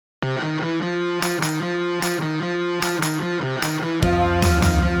Everyone.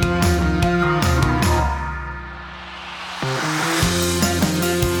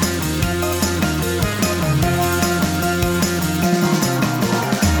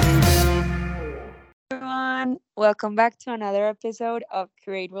 Welcome back to another episode of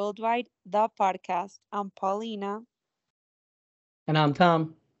Create Worldwide, the podcast. I'm Paulina, And I'm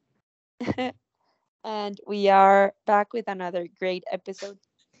Tom. and we are back with another great episode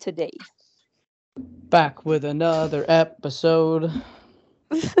today. Back with another episode.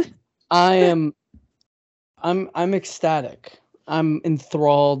 I am I'm ecstatic. I'm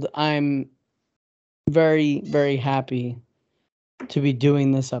enthralled. I'm very happy to be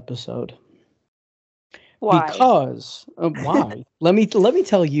doing this episode. Why? Because why? Let me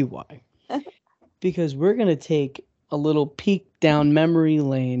tell you why. Because we're going to take a little peek down memory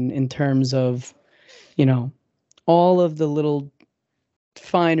lane in terms of, you know, all of the little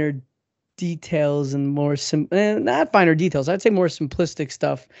finer details and not finer details. I'd say more simplistic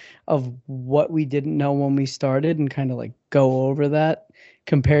stuff of what we didn't know when we started and kind of like go over that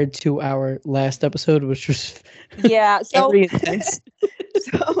compared to our last episode, which was Yeah. So, very intense.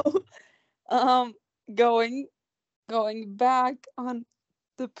 so, um, going going back on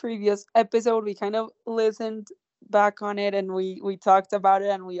the previous episode, we kind of listened back on it, and we talked about it,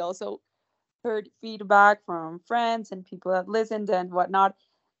 and we also heard feedback from friends and people that listened and whatnot,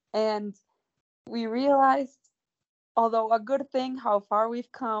 and we realized, although a good thing, how far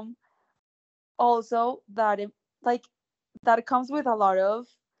we've come. Also, that it like that comes with a lot of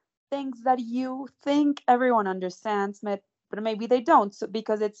things that you think everyone understands, but maybe they don't. So,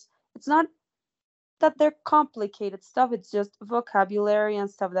 because it's not that they're complicated stuff; it's just vocabulary and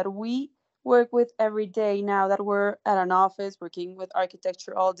stuff that we work with every day. Now that we're at an office working with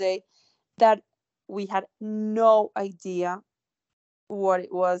architecture all day, that we had no idea what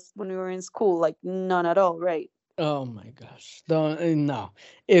it was when we were in school, like none at all, right? Oh my gosh. Don't no.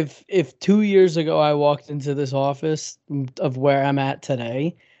 If 2 years ago I walked into this office of where I'm at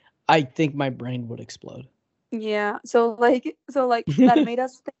today, I think my brain would explode. Yeah. So like that made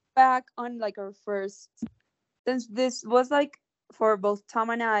us think back on like our first, since this was like for both Tom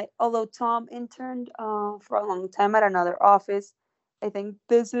and I, although Tom interned for a long time at another office, I think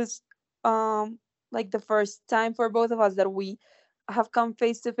this is like the first time for both of us that we have come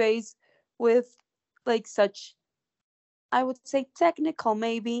face to face with like such, I would say, technical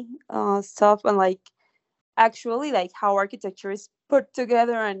maybe stuff, and like actually like how architecture is put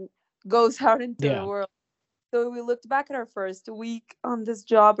together and goes out into the Yeah. world. So we looked back at our first week on this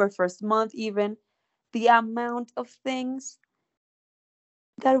job, our first month even, the amount of things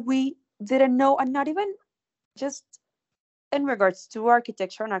that we didn't know, and not even just in regards to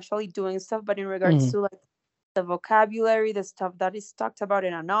architecture and actually doing stuff, but in regards Mhm. to like the vocabulary, the stuff that is talked about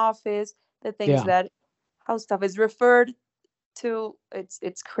in an office, the things Yeah. that how stuff is referred to.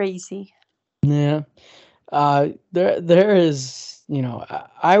 It's crazy. Yeah. There is,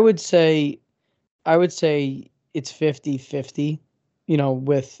 I would say it's 50-50,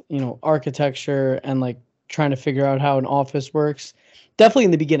 with, architecture and like trying to figure out how an office works. Definitely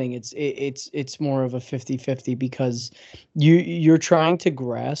in the beginning, it's more of a 50-50 because you're trying to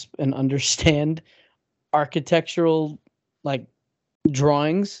grasp and understand architectural like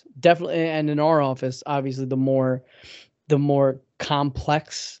drawings. Definitely, and in our office, obviously the more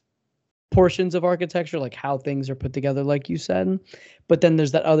complex portions of architecture, like how things are put together, like you said. But then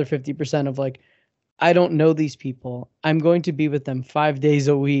there's that other 50% of like, I don't know these people. I'm going to be with them 5 days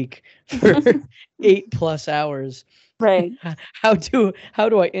a week for 8+ hours. Right. How do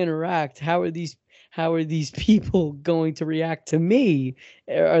I interact? How are these people going to react to me?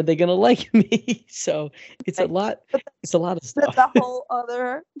 Are they going to like me? So it's a Right. lot. But It's a lot of that's stuff. a whole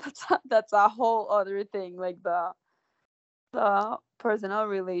other that's a whole other thing, like the personal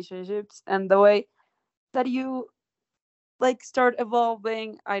relationships and the way that you like start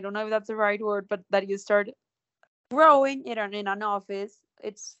evolving. I don't know if that's the right word, but that you start growing in an office.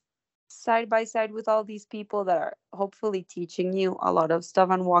 It's side by side with all these people that are hopefully teaching you a lot of stuff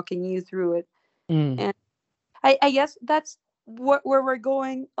and walking you through it. Mm, And I guess that's where we're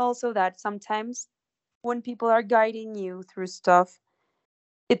going also, that sometimes when people are guiding you through stuff,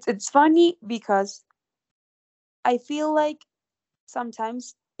 it's funny because I feel like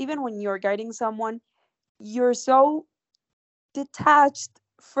sometimes even when you're guiding someone, you're so detached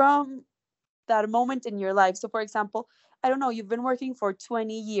from that moment in your life. So, for example, I don't know, you've been working for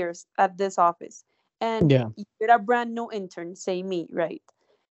 20 years at this office and yeah. you're a brand new intern, say me, right?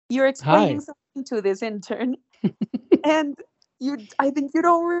 You're explaining Hi. something to this intern, and I think you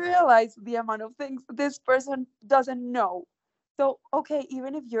don't realize the amount of things this person doesn't know. So, okay,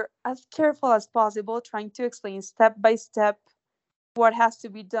 even if you're as careful as possible, trying to explain step by step what has to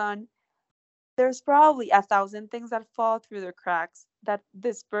be done, there's probably 1,000 things that fall through the cracks that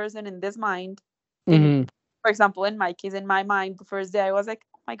this person in this mind, in Hmm. for example, in my case, in my mind, the first day I was like,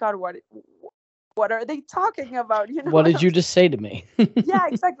 oh my God, what are they talking about? You know What what did I'm you saying? just say to me? Yeah,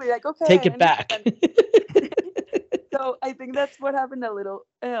 exactly. Like, okay, Take I it back. understand. So I think that's what happened a little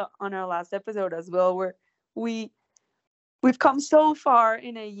on our last episode as well, where we we've come so far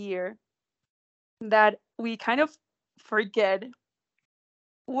in a year that we kind of forget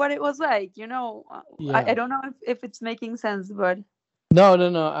what it was like. I Yeah. don't know if it's making sense, but No, no,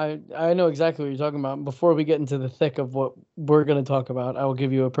 no. I know exactly what you're talking about. Before we get into the thick of what we're going to talk about, I will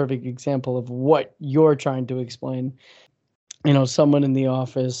give you a perfect example of what you're trying to explain. Someone in the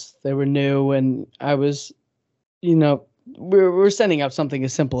office, they were new, and I was, you know, we're sending out something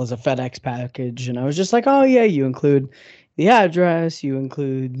as simple as a FedEx package, and I was just like, oh yeah, you include the address, you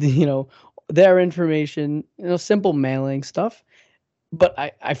include, their information, simple mailing stuff. But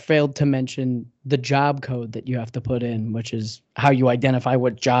I failed to mention the job code that you have to put in, which is how you identify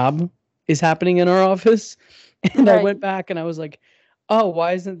what job is happening in our office. And I right, went back and I was like, "Oh,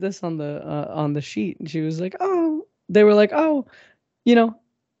 why isn't this on the sheet?" And she was like, "Oh," they were like, "Oh, you know,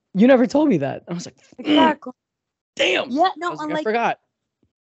 you never told me that." I was like, exactly. "Damn!" Yeah, I no, was and like, "I like, forgot."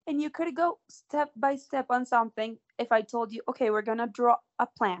 and you could go step by step on something. If I told you, okay, we're gonna draw a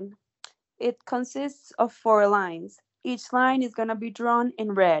plan. It consists of 4 lines. Each line is gonna be drawn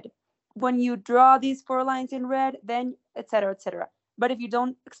in red. When you draw these 4 lines in red, then etc. etc. But if you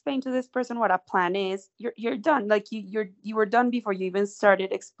don't explain to this person what a plan is, you're done. Like you were done before you even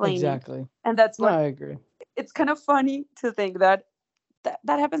started explaining. Exactly. And that's No, what I agree. it's kind of funny to think that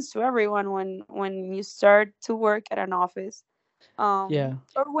that happens to everyone when you start to work at an office, Yeah.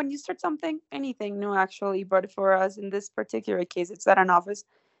 or when you start something, anything new actually. But for us in this particular case, it's at an office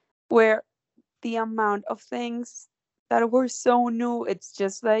where the amount of things that were so new, it's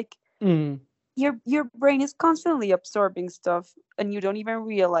just like Mm. your brain is constantly absorbing stuff and you don't even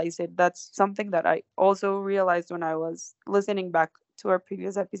realize it. That's something that I also realized when I was listening back to our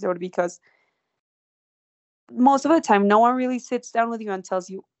previous episode, because most of the time no one really sits down with you and tells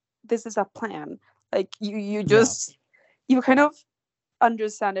you this is a plan. Like you No. just you kind of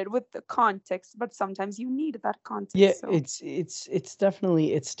understand it with the context, but sometimes you need that Yeah, context. So it's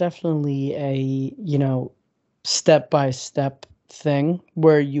definitely a, step by step thing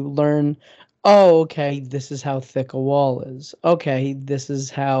where you learn, oh, okay, this is how thick a wall is. Okay, this is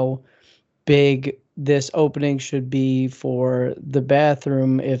how big this opening should be for the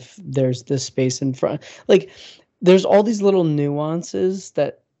bathroom if there's this space in front. Like, there's all these little nuances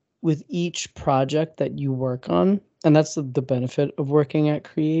that with each project that you work on, and that's the benefit of working at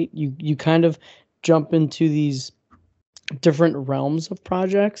Create. You kind of jump into these different realms of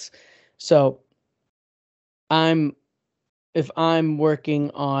projects. So I'm if I'm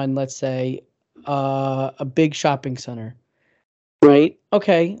working on, let's say, a big shopping center, right?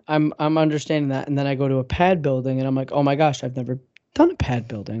 Okay, I'm understanding that, and then I go to a pad building, and I'm like, oh my gosh, I've never done a pad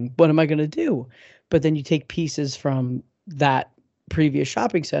building. What am I gonna do? But then you take pieces from that previous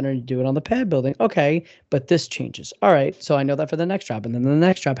shopping center and you do it on the pad building. Okay, but this changes. All right, so I know that for the next job, and then the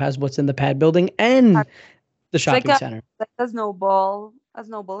next job has what's in the pad building and the it's like shopping center. a snowball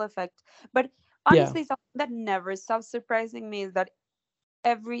effect. But Yeah, honestly, something that never stops surprising me is that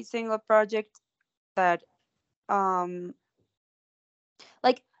every single project that um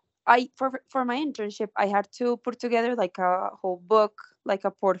like I for my internship I had to put together like a whole book, like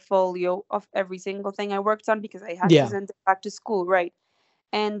a portfolio of every single thing I worked on, because I had to yeah. send it back to school, right?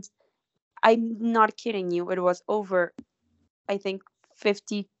 And I'm not kidding you, it was over, I think,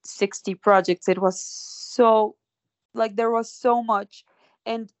 50, 60 projects. It was so, like, there was so much.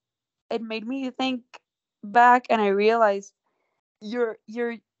 And it made me think back, and I realized you're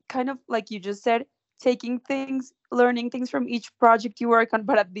kind of, like you just said, taking things, learning things from each project you work on,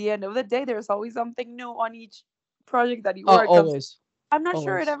 but at the end of the day there's always something new on each project that you work on. Always, I'm not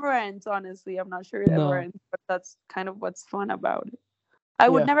sure it always. ever ends, honestly. I'm not sure it ever No. ends, but that's kind of what's fun about it. I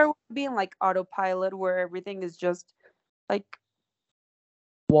would Yeah. never want to be in like autopilot where everything is just like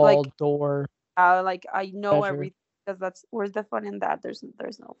Wall, like door, like I know measure. everything, because that's where's the fun in that. There's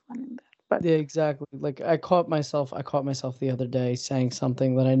no fun in that. But Yeah, exactly. Like I caught myself the other day saying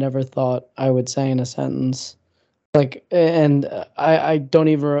something that I never thought I would say in a sentence. Like, and I don't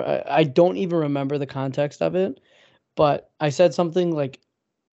even remember the context of it, but I said something like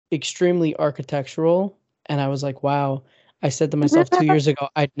extremely architectural, and I was like, wow. I said to myself 2 years ago,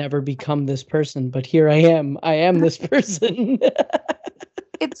 I'd never become this person, but here I am. I am this person.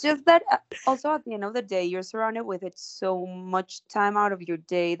 it's just that also at the end of the day you're surrounded with it so much time out of your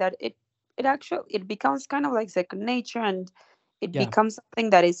day that it actually it becomes kind of like second nature, and it Yeah. becomes something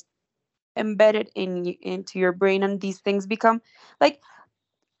that is embedded into your brain, and these things become like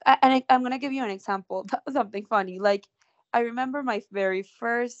I'm gonna give you an example. Something funny, like I remember my very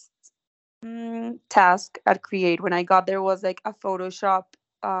first task at Create when I got there was like a Photoshop.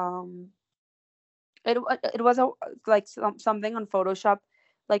 um it was a like something on Photoshop,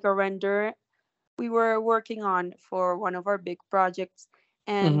 like a render we were working on for one of our big projects,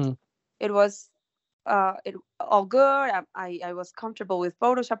 and Mm-hmm. it was it all good. I was comfortable with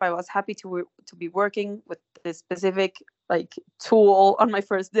Photoshop. I was happy to be working with this specific like tool on my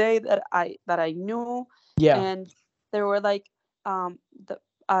first day that I knew. Yeah. And there were like the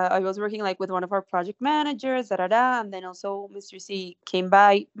I was working like with one of our project managers, da da da, and then also Mr. C came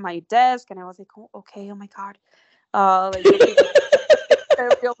by my desk, and I was like, oh, okay, oh my god, like okay, it's a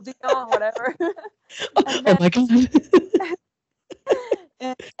real deal, whatever. And Oh then my God.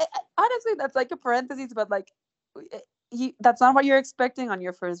 and honestly, that's like a parenthesis, but like, that's not what you're expecting on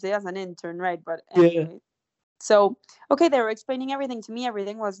your first day as an intern, right? But Yeah. anyway, so okay, they were explaining everything to me.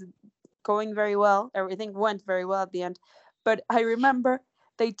 Everything was going very well. Everything went very well at the end. But I remember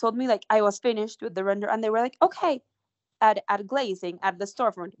they told me like I was finished with the render, and they were like, okay, at glazing at the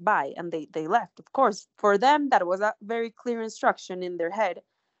storefront, bye, and they left. Of course, for them that was a very clear instruction in their head,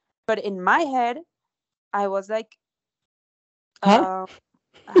 but in my head, I was like, Huh?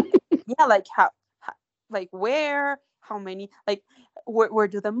 uh, yeah, like how like where, how many, like where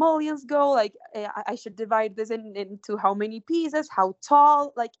do the mullions go, like I should divide this into how many pieces, how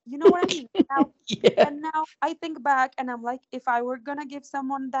tall, like you know what I mean now. Yeah. And now I think back and I'm like, if I were gonna give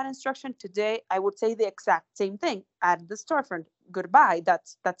someone that instruction today, I would say the exact same thing at the storefront, goodbye,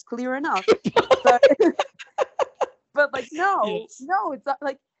 that's clear enough. But but like no, Yes. no, it's not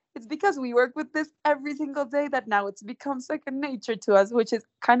like, it's because we work with this every single day that now it's become second nature to us, which is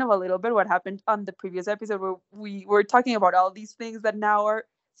kind of a little bit what happened on the previous episode, where we were talking about all these things that now are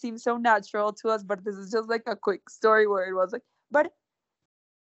seem so natural to us. But this is just like a quick story where it was like, but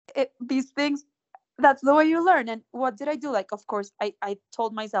these things, that's the way you learn. And what did I do? Like, of course, I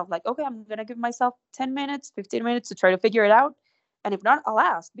told myself like, okay, I'm gonna give myself 10 minutes, 15 minutes to try to figure it out, and if not, I'll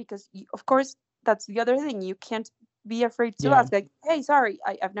ask, because of course that's the other thing, you can't be afraid to Yeah. ask, like, hey, sorry,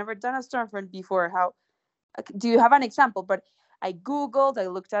 I've never done a storefront before, how do you have an example? But I googled, I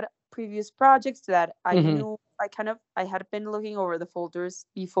looked at previous projects that I Mm-hmm. knew, I had been looking over the folders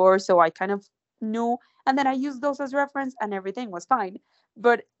before, so I kind of knew, and then I used those as reference, and everything was fine.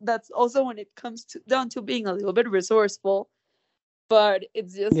 But that's also when it comes to down to being a little bit resourceful. But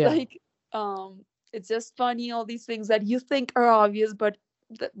it's just Yeah. like, it's just funny, all these things that you think are obvious, but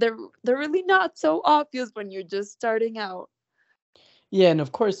they're really not so obvious when you're just starting out. Yeah, and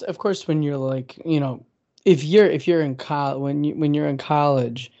of course, when you're like, if you're in college, when you're in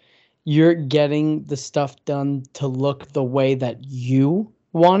college, you're getting the stuff done to look the way that you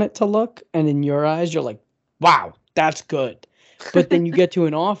want it to look, and in your eyes, you're like, wow, that's good. But then you get to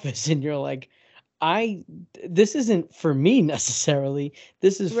an office, and you're like, I this isn't for me necessarily.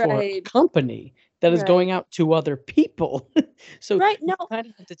 This is for a Right, company that is right, going out to other people. So right. you No, kind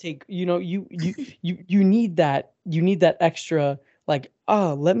of have to take, you need that extra, like,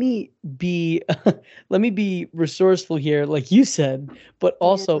 oh, let me be let me be resourceful here, like you said, but yeah.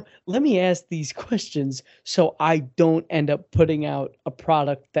 also let me ask these questions so I don't end up putting out a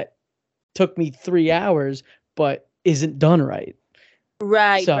product that took me 3 hours but isn't done right.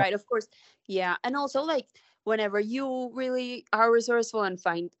 Right, So right, of course. Yeah. And also, like, whenever you really are resourceful and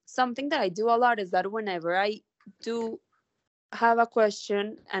find something that I do a lot is that whenever I do have a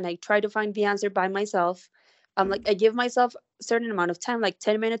question and I try to find the answer by myself, like, I give myself a certain amount of time, like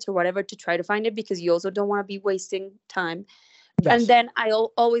 10 minutes or whatever, to try to find it, because you also don't want to be wasting time. And yes. then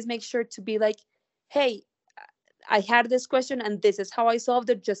I'll always make sure to be like, hey, I had this question and this is how I solved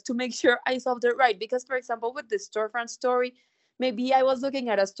it, just to make sure I solved it right. Because, for example, with the storefront story, maybe I was looking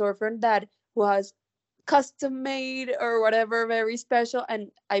at a storefront that was custom made or whatever, very special,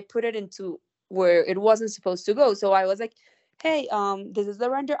 and I put it into where it wasn't supposed to go. So I was like, hey, this is the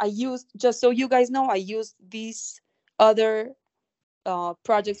render I used, just so you guys know, I used these other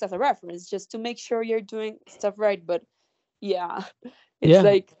projects as a reference, just to make sure you're doing stuff right. But yeah, it's Yeah.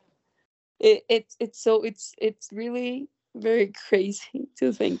 like, it's really very crazy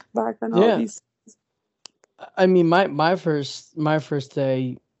to think back on all Yeah. these. I mean, my first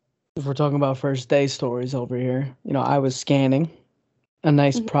day, if we're talking about first day stories over here, I was scanning a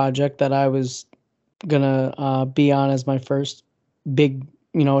nice Mhm. project that I was gonna be on as my first big,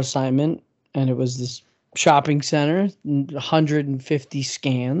 assignment, and it was this shopping center, 150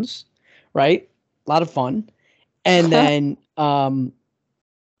 scans, right? A lot of fun. And then one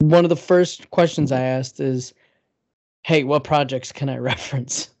of the first questions I asked is, "Hey, what projects can I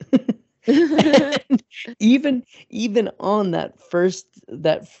reference?" And even on that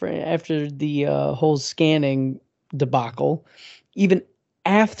after the whole scanning debacle, even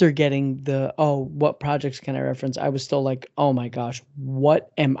after getting the, "Oh, what projects can I reference?" I was still like, "Oh my gosh,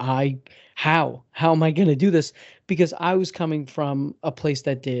 what am I? How am I going to do this?" Because I was coming from a place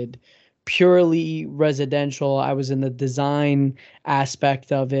that did purely residential. I was in the design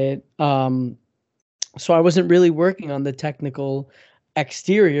aspect of it. So I wasn't really working on the technical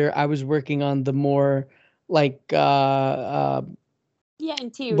exterior. I was working on the more like Yeah,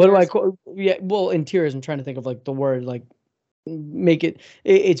 what do I interiors. call, yeah, well, interiors. I'm trying to think of like the word, like make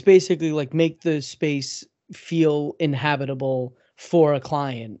it's basically like make the space feel inhabitable for a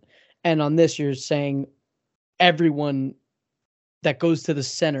client. And on this you're saying everyone that goes to the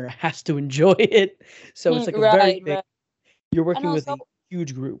center has to enjoy it. So it's like a very Right, big, right. you're And working with also, a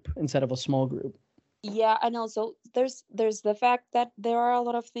huge group instead of a small group. yeah, and also there's the fact that there are a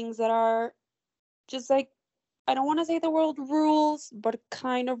lot of things that are just like, I don't want to say the world rules, but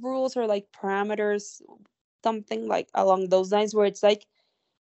kind of rules or like parameters, something like along those lines, where it's like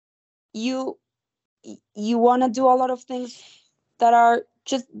you you want to do a lot of things that are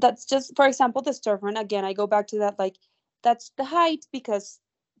just, that's just, for example, the storefront. Again, I go back to that, like, that's the height because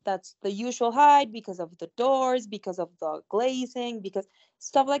that's the usual height, because of the doors, because of the glazing, because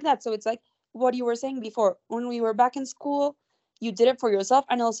stuff like that. So it's like what you were saying before, when we were back in school, you did it for yourself,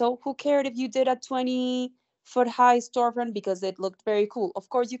 and also who cared if you did a 20-foot high storefront because it looked very cool. Of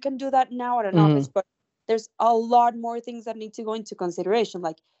course you can do that now at an office, Mhm. but there's a lot more things that need to go into consideration,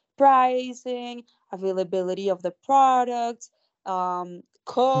 like pricing, availability of the products, Win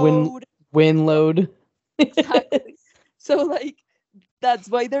code. win load. Exactly. So like that's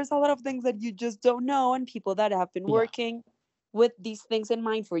why there's a lot of things that you just don't know, and people that have been Yeah, working with these things in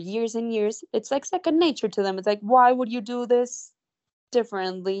mind for years and years, it's like second nature to them. It's like, why would you do this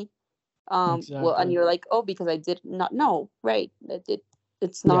differently? Well, and exactly. you're like, oh, because I did not know, right?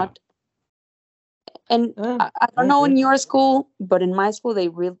 It's Yeah. not. And I I don't know agree. in your school, but in my school, they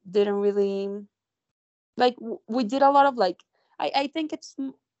didn't really like, we did a lot of like, I think it's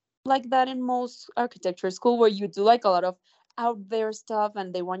like that in most architecture school, where you do like a lot of out there stuff,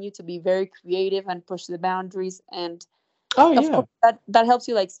 and they want you to be very creative and push the boundaries, and Oh of yeah. course that helps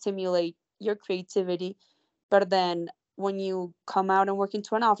you like stimulate your creativity. But then when you come out and work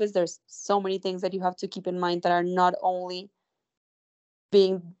into an office, there's so many things that you have to keep in mind that are not only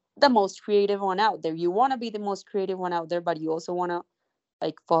being the most creative one out there. You want to be the most creative one out there, but you also want to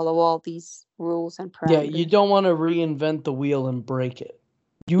like follow all these rules and Yeah, you parameters. don't want to reinvent the wheel and break it.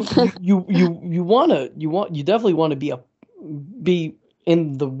 You definitely want to be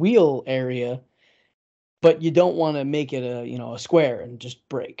in the wheel area, but you don't want to make it a square and just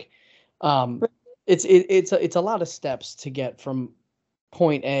break. Um, it's a lot of steps to get from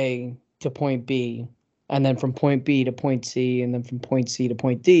point A to point B, and then from point B to point C, and then from point C to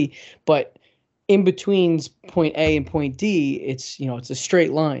point D. But in between point A and point D, it's a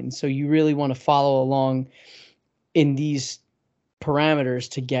straight line. So you really want to follow along in these parameters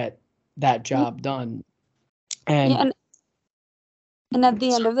to get that Yeah, job done. yeah, And and at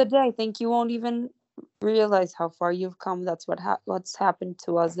the end of the day, I think you won't even realize how far you've come. That's what's happened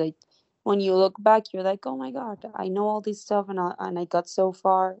to us. Like when you look back, you're like, oh my god, I know all this stuff, and I got so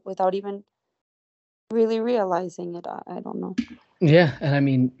far without even really realizing it. I don't know. yeah, and I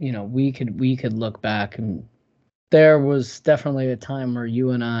mean, we could look back, and there was definitely a time where you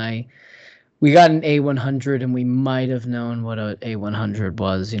and I we got an A100, and we might have known what a A100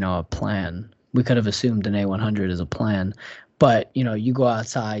 was, a plan. We could have assumed an A100 is a plan. But, you go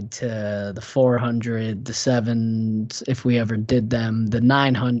outside to the 400, the 7s, if we ever did them, the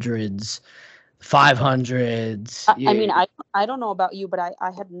 900s, 500s. I mean, I don't know about you, but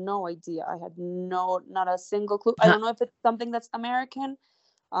I had no idea. I had not a single clue. I don't know if it's something that's American.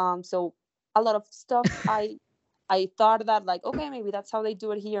 So a lot of stuff I thought that like, okay, maybe that's how they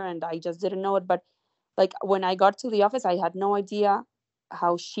do it here, and I just didn't know it. But like when I got to the office, I had no idea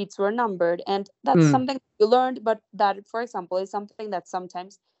how sheets were numbered, and that's Mm, something you learned. But that, for example, is something that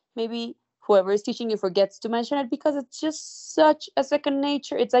sometimes maybe whoever is teaching you forgets to mention it, because it's just such a second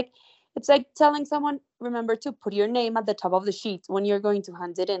nature. It's like telling someone, remember to put your name at the top of the sheet when you're going to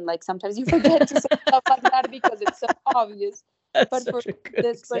hand it in. Like sometimes you forget to say stuff like that because it's so obvious. that's But for such a good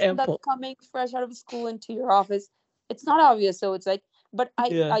this person that's example. coming fresh out of school into your office, it's not obvious. So it's like, but I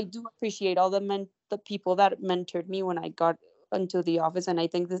Yeah. I do appreciate all the people that mentored me when I got into the office, and I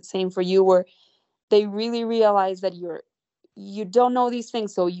think the same for you. Where they really realize that you don't know these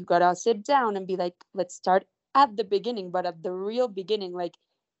things, so you gotta sit down and be like, let's start at the beginning, but at the real beginning. Like,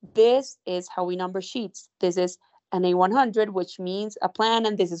 this is how we number sheets. This is an A100, which means a plan,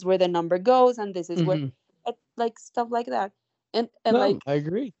 and this is where the number goes, and this is where, Hmm. like, stuff like that. And No, I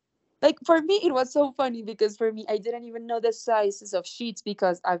agree. like for me it was so funny, because for me I didn't even know the sizes of sheets,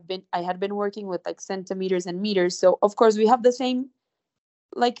 because I had been working with like centimeters and meters, so of course we have the same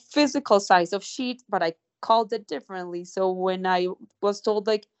like physical size of sheet, but I called it differently. So when I was told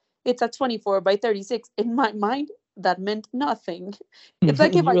like it's a 24 by 36, in my mind that meant nothing. It's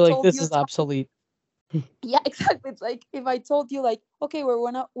like if You I were like, told this you is obsolete. yeah, exactly. It's like if I told you like, okay,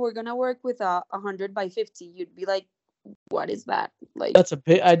 we're gonna work with a 100 by 50, you'd be like, what is that? Like, That's a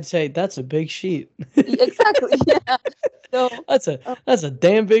big. I'd say that's a big sheet. exactly. Yeah. So That's a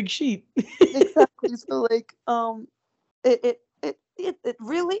damn big sheet. exactly. So like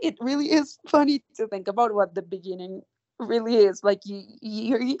it really is funny to think about what the beginning really is like.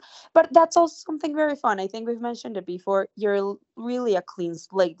 But that's also something very fun. I think we've mentioned it before. You're really a clean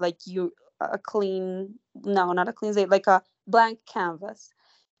slate, like you a clean no, not a clean slate, like a blank canvas.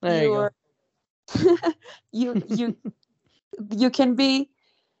 There you You're you you can be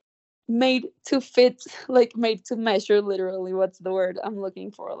made to fit, like made to measure, literally. What's the word I'm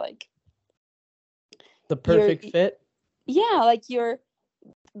looking for? Like, the you're perfect fit. yeah, like you're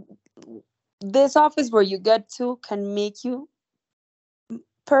this office where you get to can make you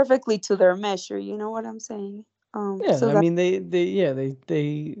perfectly to their measure. You know what I'm saying? Yeah, So I that mean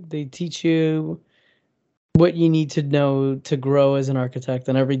they teach you what you need to know to grow as an architect,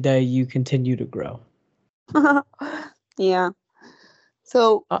 and every day you continue to grow. yeah.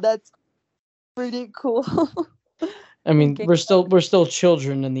 So Uh, that's pretty cool. I mean, Thinking, we're still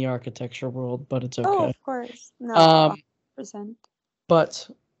children in the architecture world, but it's oh, okay. of course, no, Um, 100%. but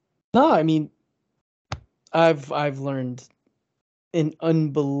no, I mean, I've learned an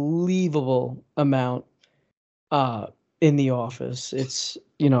unbelievable amount uh in the office. It's,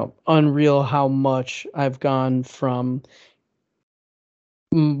 unreal how much I've gone from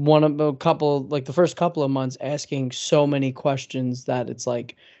one of a couple like the first couple of months asking so many questions that it's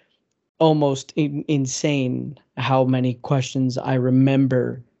like almost insane how many questions I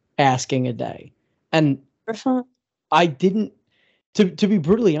remember asking a day. And I didn't to be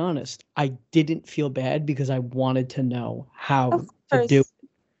brutally honest, I didn't feel bad because I wanted to know how Of to do. course.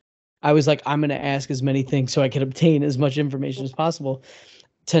 I was like, I'm going to ask as many things so I can obtain as much information as possible,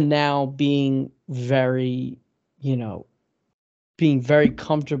 to now you know, being very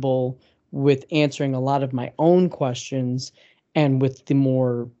comfortable with answering a lot of my own questions, and with the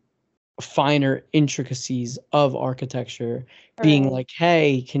more finer intricacies of architecture, being Right. like,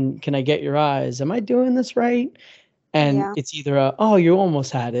 hey, can I get your eyes? Am I doing this right? And Yeah. it's either oh, you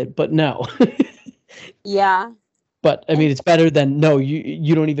almost had it, but no. Yeah. But I And mean, it's better than no,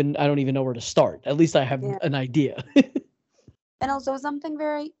 you don't even, I don't even know where to start. At least I have yeah. an idea. And also something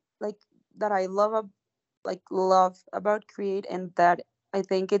very like that I love about Create, and that I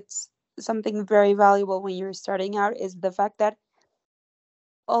think it's something very valuable when you're starting out, is the fact that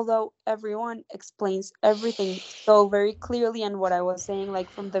although everyone explains everything so very clearly, and what I was saying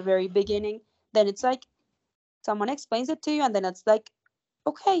like from the very beginning, then it's like someone explains it to you, and then it's like,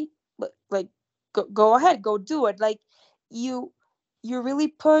 okay, like go ahead, go do it. Like, you you're really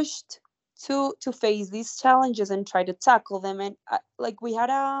pushed to face these challenges and try to tackle them. And like we had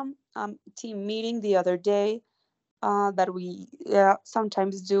a team meeting the other day, that we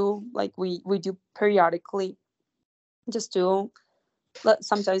sometimes do, like we do periodically, just to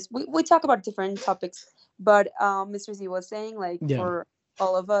sometimes we talk about different topics. But Mr. Z was saying, like, Yeah. for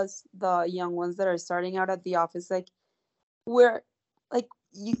all of us, the young ones that are starting out at the office, like, we're like,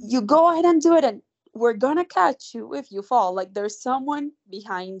 you go ahead and do it, and we're gonna catch you if you fall. Like, there's someone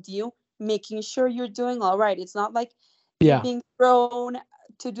behind you making sure you're doing all right. It's not like you're Yeah. being thrown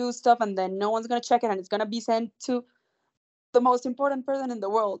to do stuff and then no one's gonna check it and it's gonna be sent to the most important person in the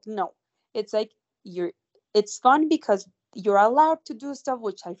world. No, it's like you're it's fun because you're allowed to do stuff,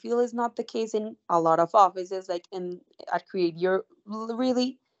 which I feel is not the case in a lot of offices. Like in at Create, you're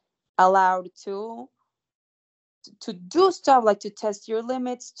really allowed to do stuff, like to test your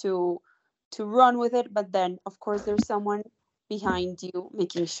limits, to run with it. But then of course there's someone behind you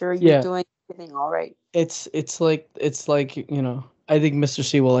making sure you're Yeah. doing everything all right. It's like, I think Mr.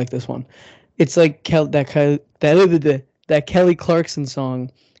 C will like this one. It's like that Kelly Clarkson song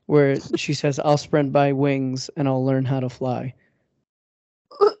where she says, "I'll sprint by wings and I'll learn how to fly."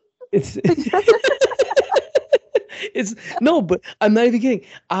 It's it's no, but I'm not even kidding.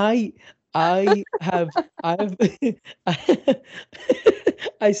 I have I've I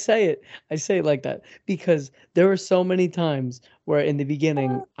I say it like that because there were so many times where in the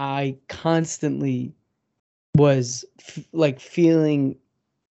beginning I constantly was like feeling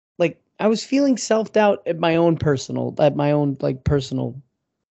like I was feeling self-doubt at my own like personal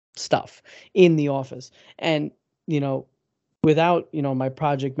stuff in the office. And, you know, without, my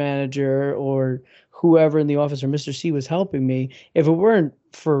project manager or whoever in the office or Mr. C was helping me, if it weren't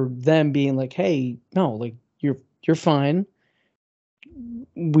for them being like, "Hey, no, like you're fine.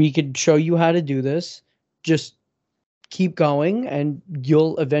 We could show you how to do this. Just keep going and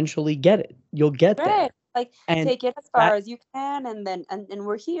you'll eventually get it. You'll get there." Right. Like And take it as far that as you can, and then and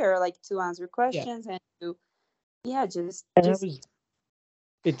we're here like to answer yeah, questions and to, yeah, and that just was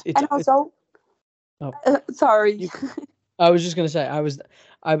it's and it's also oh, sorry. you I was just gonna say I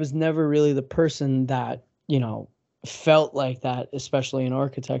was never really the person that felt like that, especially in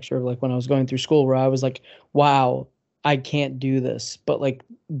architecture. Like when I was going through school, where I was like, "Wow, I can't do this." But like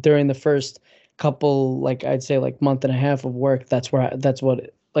during the first couple, like I'd say like month and a half of work, that's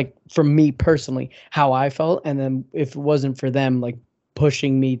what like for me personally how I felt. And then if it wasn't for them like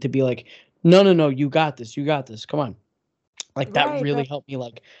pushing me to be like, "No, no, no, you got this, come on," like that Right, really right. helped me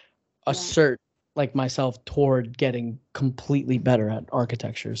like Yeah. assert like myself toward getting completely better at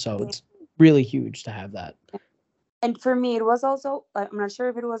architecture. So Yeah. it's really huge to have that. And for me, it was also, I'm not sure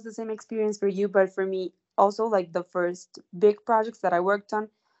if it was the same experience for you, but for me, also like the first big projects that I worked on,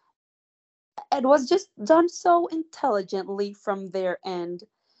 it was just done so intelligently from their end,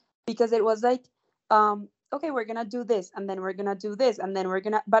 because it was like, okay, we're gonna do this, and then we're gonna do this, and then we're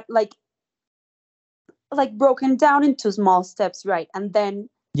gonna, but like broken down into small steps, right? And then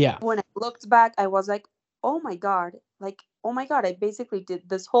Yeah. when I looked back, I was like, oh my God, like, oh my God, I basically did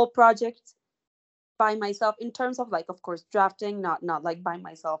this whole project by myself, in terms of like, of course, drafting, not like by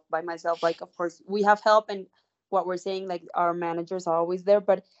myself, like, of course we have help, and what we're saying, like, our managers are always there,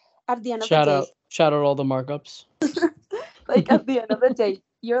 but at the end of the day, Shout out all the markups. like, at the end of the day,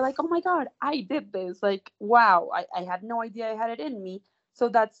 you're like, oh my God, I did this, like, wow, I had no idea I had it in me. So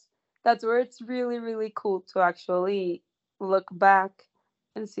that's where it's really, really cool to actually look back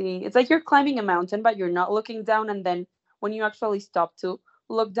and see. It's like you're climbing a mountain, but you're not looking down, and then when you actually stop to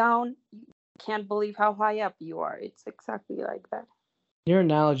look down, can't believe how high up you are. It's exactly like that. Your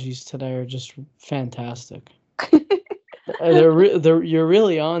analogies today are just fantastic. Yeah. You're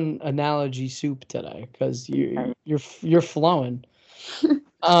really on analogy soup today because you're flowing.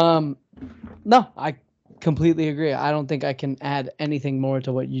 Um, no, I completely agree. I don't think I can add anything more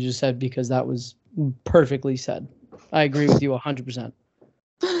to what you just said because that was perfectly said. I agree with you 100%.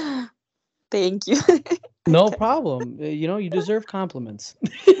 Thank you. I No guess problem. You deserve compliments.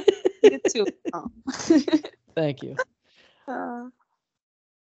 you too. Oh. Thank you. uh,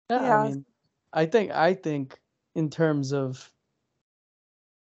 Yeah, I yeah. mean, I think in terms of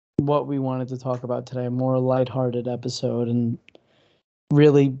what we wanted to talk about today, a more lighthearted episode and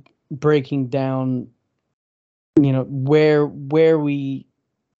really breaking down, where we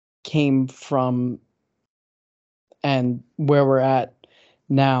came from and where we're at Yeah.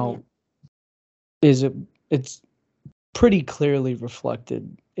 now is it's pretty clearly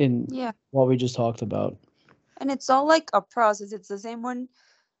reflected in Yeah. what we just talked about. And it's all like a process. It's the same one.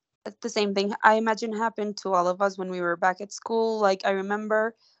 It's the same thing I imagine happened to all of us when we were back at school. Like, I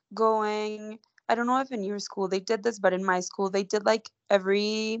remember going, I don't know if in your school they did this, but in my school they did, like,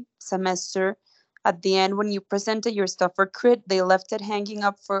 every semester at the end when you presented your stuff for crit, they left it hanging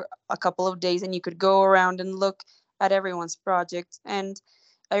up for a couple of days, and you could go around and look at everyone's project. And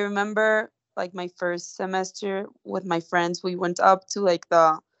I remember, like, my first semester with my friends, we went up to, like,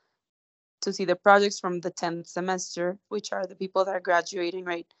 the to see the projects from the 10th semester, which are the people that are graduating,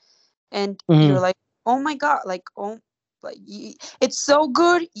 right? And you're Mhm. like, oh my God, like, oh, like, it's so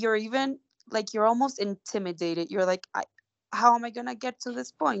good, you're even, like, you're almost intimidated. You're like, how am I gonna get to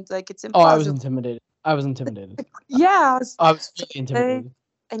this point? Like, it's Oh, I was impossible. intimidated. I was intimidated. Yes. I was So really they, intimidated.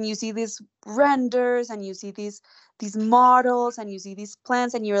 and you see these renders, and you see these models, and you see these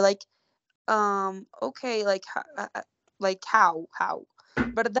plans, and you're like, okay, like, like, how,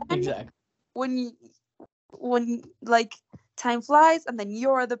 but then Exactly. when you when like time flies, and then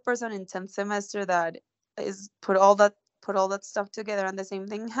you're the person in 10th semester that is put all that stuff together, and the same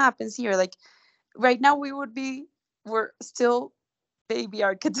thing happens here. Like, right now we're still baby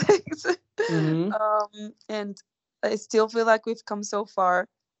architects. Mhm. And I still feel like we've come so far,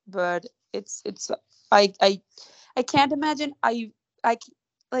 but it's i i I can't imagine.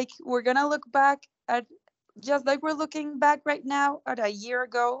 Like, we're gonna look back at, just like we're looking back right now at a year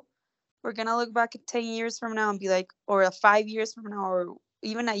ago, we're gonna look back at 10 years from now and be like, or 5 years from now, or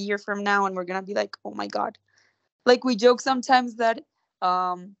even a year from now, and we're gonna be like, oh my god. Like we joke sometimes that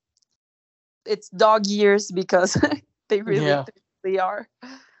um it's dog years because they Yeah. really are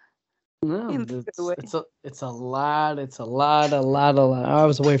No, in the good way. it's a lot. I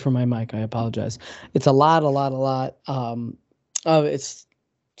was away from my mic. I apologize. It's a lot. It's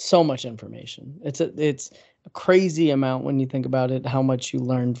so much information. It's a crazy amount when you think about it. How much you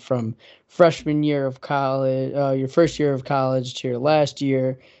learned from freshman year of college, your first year of college, to your last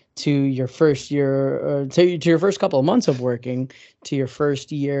year, to your first year, to your first couple of months of working, to your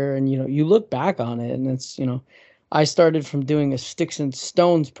first year, and you look back on it, and it's. I started from doing a sticks and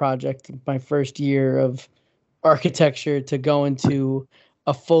stones project my first year of architecture to go into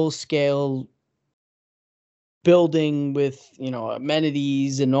a full scale building with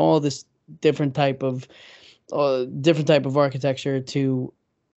amenities and all this different type of architecture, to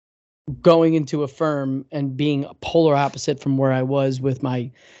going into a firm and being a polar opposite from where I was with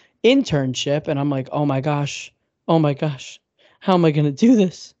my internship. And I'm like, oh my gosh, how am I going to do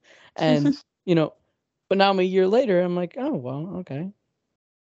this? And you know but now I'm a year later, I'm like, oh well, okay.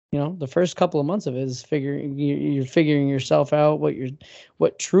 The first couple of months of it is you're figuring yourself out,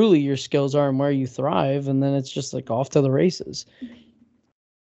 what truly your skills are and where you thrive, and then it's just like off to the races.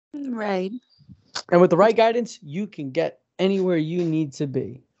 Right. And with the right guidance, you can get anywhere you need to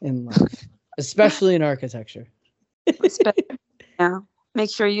be in life, especially in architecture. Yeah.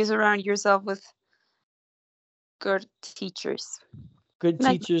 Make sure you surround yourself with good teachers. Good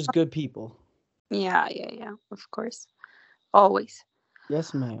Like, teachers, good people. yeah. Of course. Always.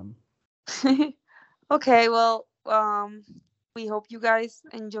 Yes, ma'am. Okay, well, we hope you guys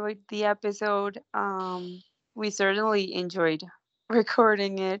enjoyed the episode. We certainly enjoyed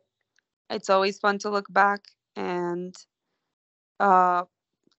recording it. It's always fun to look back and uh,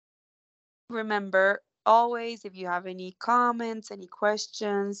 remember always, if you have any comments, any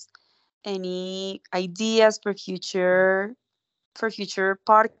questions, any ideas for future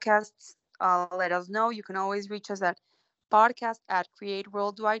podcasts, let us know. You can always reach us at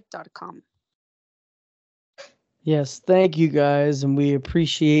podcast@createworldwide.com. Yes, thank you guys, and we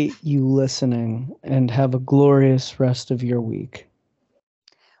appreciate you listening, and have a glorious rest of your week.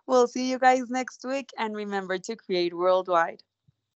 We'll see you guys next week, and remember to create worldwide.